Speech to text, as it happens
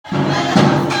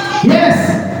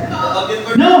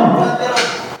Yes! No!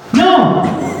 No!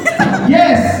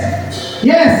 Yes!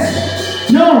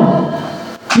 Yes! No!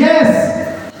 Yes!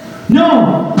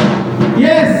 No!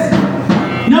 Yes!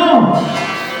 No!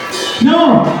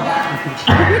 No!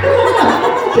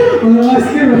 Mga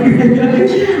masker,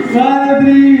 one, two,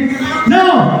 three. No!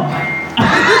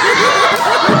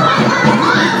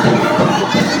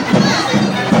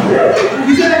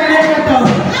 Isa na kanina to.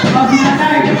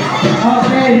 Sinanay.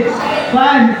 Okay.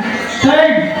 One.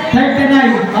 Third. Third kanay.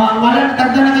 Walang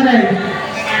tatlo na kanay.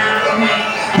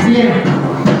 Sige.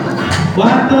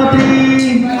 One, two,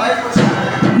 three.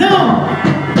 No!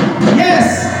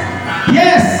 Yes!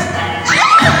 Yes!